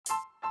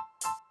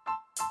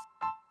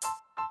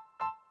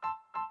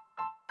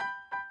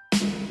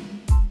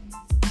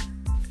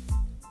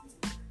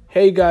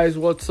Hey guys,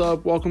 what's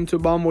up? Welcome to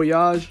Bon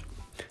Voyage.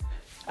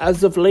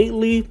 As of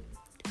lately,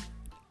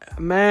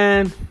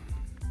 man,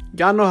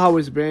 y'all know how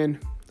it's been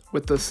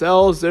with the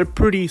sales. They're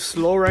pretty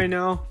slow right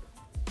now.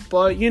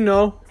 But,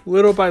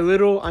 little by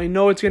little, I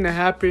know it's going to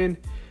happen.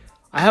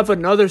 I have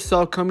another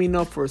sale coming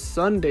up for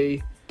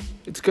Sunday.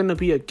 It's going to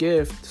be a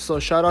gift. So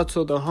shout out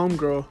to the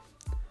homegirl.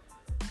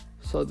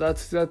 So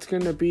that's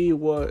going to be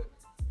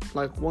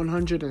like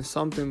 100 and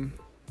something,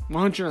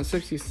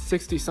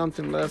 160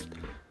 something left.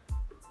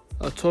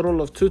 A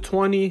total of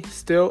 220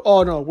 still.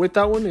 Oh no, with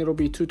that one it'll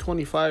be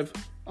 225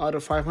 out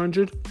of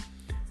 500.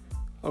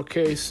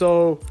 Okay,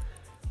 so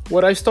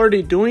what I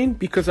started doing,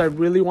 because I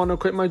really want to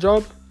quit my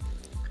job,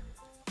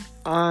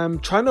 I'm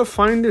trying to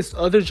find this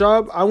other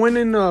job. I went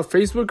in a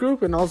Facebook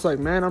group and I was like,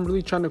 man, I'm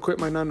really trying to quit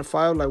my 9 to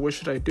 5. Like, what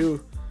should I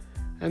do?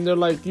 And they're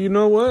like, you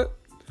know what?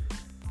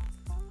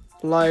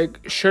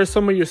 Like, share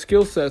some of your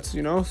skill sets,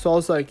 So I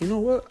was like, you know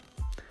what?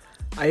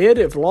 I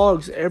edit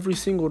vlogs every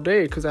single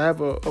day because I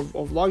have a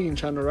vlogging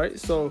channel, right?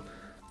 So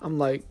I'm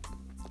like,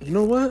 you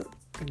know what?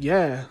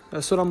 Yeah,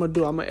 that's what I'm going to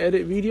do. I'm going to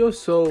edit videos.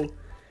 So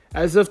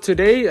as of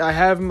today, I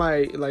have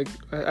my,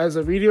 as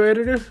a video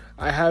editor,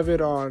 I have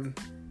it on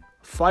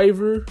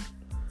Fiverr,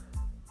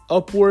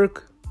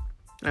 Upwork,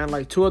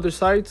 and 2 other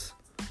sites.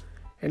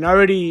 And I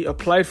already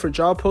applied for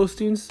job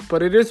postings,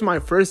 but it is my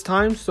first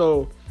time.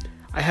 So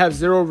I have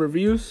 0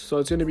 reviews. So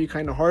it's going to be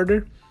kind of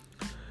harder.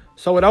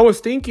 So what I was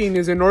thinking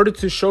is, in order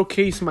to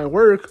showcase my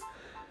work,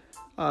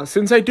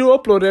 since I do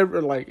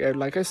upload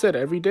like I said,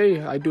 every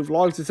day I do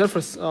vlogs except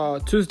for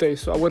Tuesdays,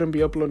 so I wouldn't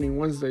be uploading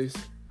Wednesdays.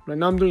 Right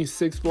now I'm doing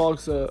 6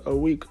 vlogs a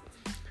week.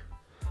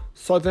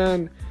 So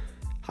then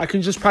I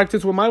can just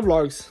practice with my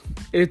vlogs.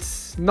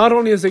 It's not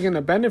only is it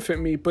gonna benefit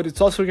me, but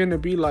it's also gonna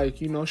be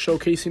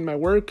showcasing my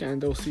work,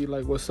 and they'll see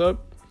what's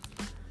up.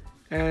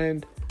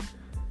 And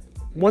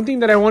one thing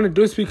that I want to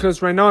do is,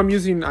 because right now I'm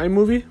using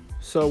iMovie.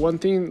 So one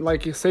thing,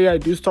 say I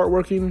do start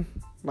working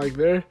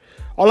there,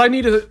 all I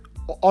need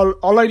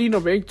to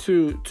make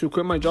to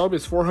quit my job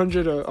is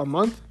 $400 a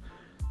month.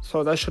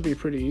 So that should be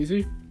pretty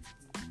easy.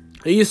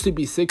 It used to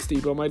be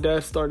 $60, but my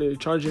dad started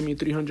charging me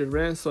 $300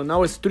 rent. So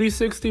now it's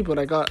 $360, but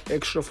I got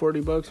extra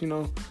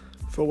 $40,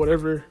 for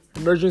whatever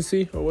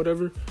emergency or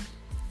whatever.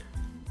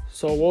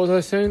 So what was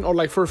I saying?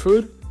 Or for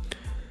food.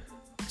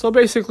 So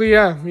basically,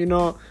 yeah, I'm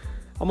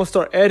gonna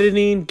start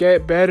editing,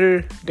 get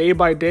better day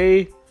by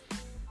day.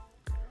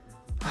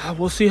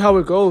 We'll see how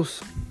it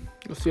goes.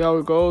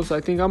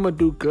 I think I'm gonna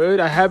do good.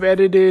 I have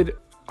edited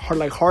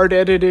hard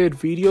edited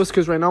videos,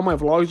 because right now my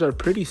vlogs are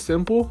pretty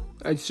simple.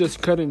 It's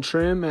just cut and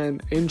trim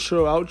and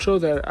intro, outro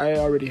that I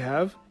already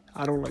have.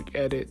 I don't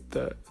edit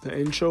the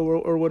intro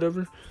or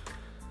whatever.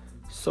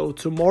 So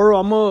tomorrow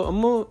I'm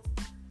gonna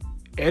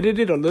edit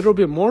it a little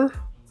bit more,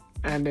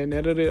 and then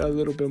edit it a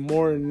little bit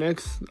more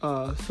next.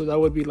 So that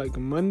would be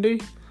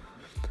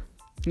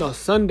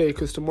Sunday,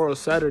 because tomorrow's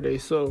Saturday.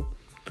 So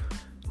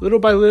little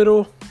by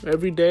little,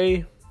 every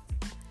day.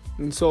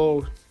 And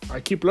so I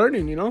keep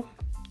learning,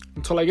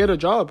 until I get a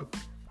job.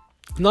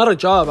 Not a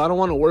job. I don't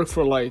want to work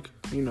for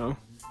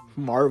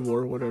Marvel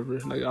or whatever.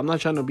 I'm not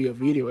trying to be a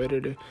video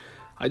editor.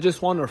 I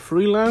just want to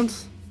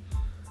freelance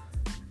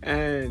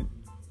and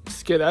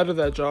just get out of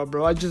that job,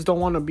 bro. I just don't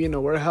want to be in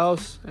a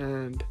warehouse,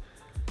 and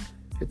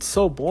it's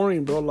so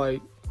boring, bro.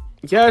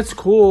 Yeah, it's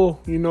cool.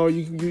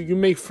 You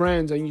make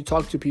friends and you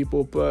talk to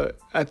people, but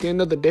at the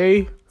end of the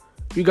day,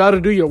 you got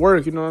to do your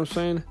work, you know what I'm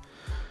saying?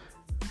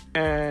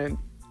 And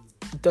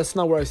that's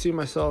not where I see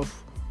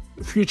myself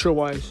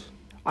future-wise.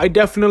 I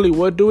definitely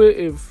would do it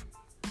if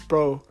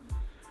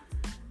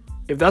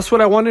that's what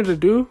I wanted to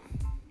do.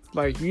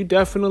 You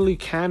definitely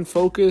can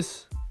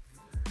focus,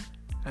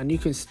 and you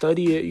can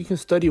study it. You can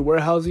study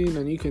warehousing,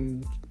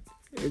 and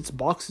it's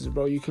boxes,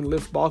 bro. You can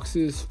lift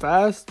boxes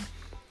fast,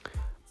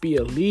 be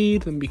a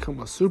lead, and become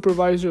a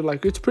supervisor.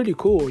 It's pretty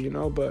cool,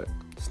 but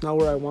it's not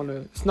what I want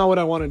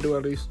to do,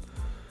 at least.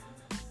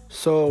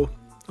 So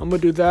I'm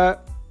going to do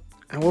that,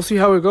 and we'll see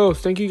how it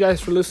goes. Thank you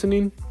guys for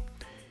listening.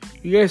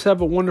 You guys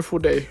have a wonderful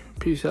day.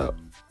 Peace out.